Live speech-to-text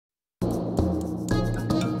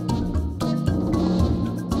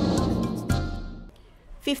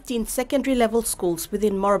15 secondary level schools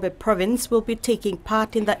within Morobe Province will be taking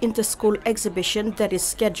part in the Interschool Exhibition that is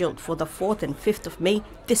scheduled for the 4th and 5th of May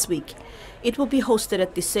this week. It will be hosted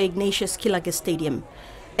at the Sir Ignatius Kilage Stadium.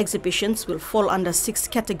 Exhibitions will fall under 6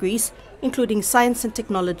 categories, including science and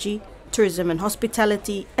technology, tourism and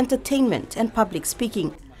hospitality, entertainment and public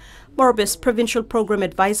speaking. Morobe's Provincial Program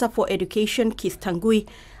Advisor for Education, Keith Tangui,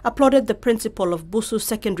 applauded the principal of Busu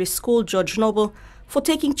Secondary School, George Noble, for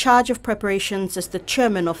taking charge of preparations as the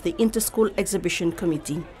chairman of the Interschool Exhibition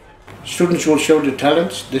Committee. Students will show their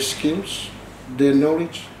talents, their skills, their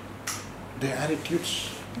knowledge, their attitudes,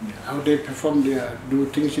 how they perform, do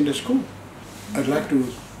things in the school. I'd like to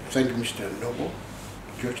thank Mr. Noble,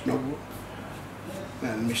 George Noble,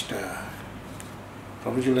 and Mr.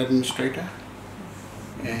 Provincial Administrator,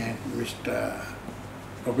 and Mr.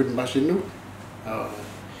 Robin Basinu,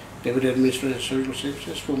 Deputy Administrator of Social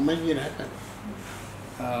Services, for making it happen.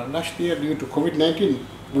 Last year, due to COVID-19,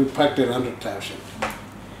 we packed at 100,000.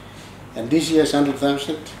 And this year's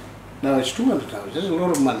 100,000, now it's 200,000. That's a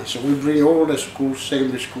lot of money. So we bring all the schools,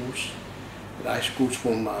 secondary schools, and high schools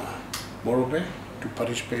from Morobe to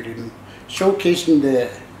participate in showcasing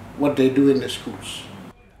what they do in the schools.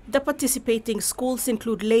 The participating schools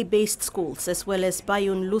include lay-based schools as well as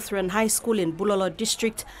Bayun Lutheran High School in Bulolo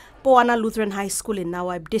District, Boana Lutheran High School in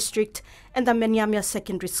Nawaib District, and the Menyamia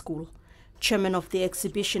Secondary School. Chairman of the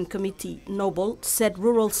exhibition committee, Noble, said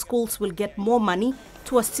rural schools will get more money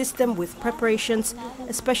to assist them with preparations,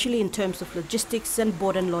 especially in terms of logistics and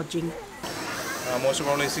board and lodging. Most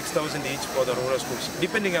probably 6,000 each for the rural schools,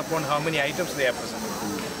 depending upon how many items they are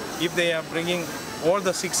presenting. If they are bringing all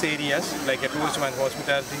the 6 areas, like a tourism and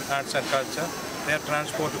hospitality, arts and culture, their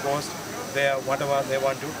transport cost, their whatever they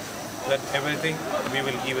want to, that everything, we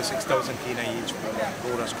will give a 6,000 kina each for the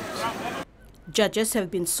rural schools. Judges have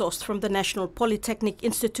been sourced from the National Polytechnic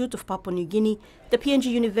Institute of Papua New Guinea, the PNG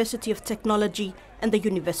University of Technology and the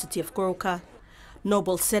University of Goroka.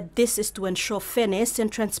 Noble said this is to ensure fairness and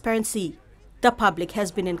transparency. The public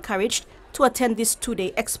has been encouraged to attend this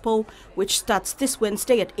 2-day expo, which starts this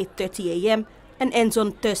Wednesday at 8:30 a.m. and ends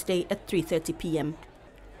on Thursday at 3:30 p.m.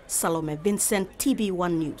 Salome Vincent,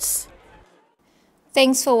 TVWAN News.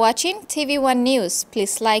 Thanks for watching TVWAN News.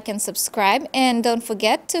 Please like and subscribe, and don't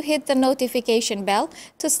forget to hit the notification bell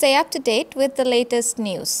to stay up to date with the latest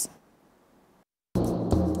news.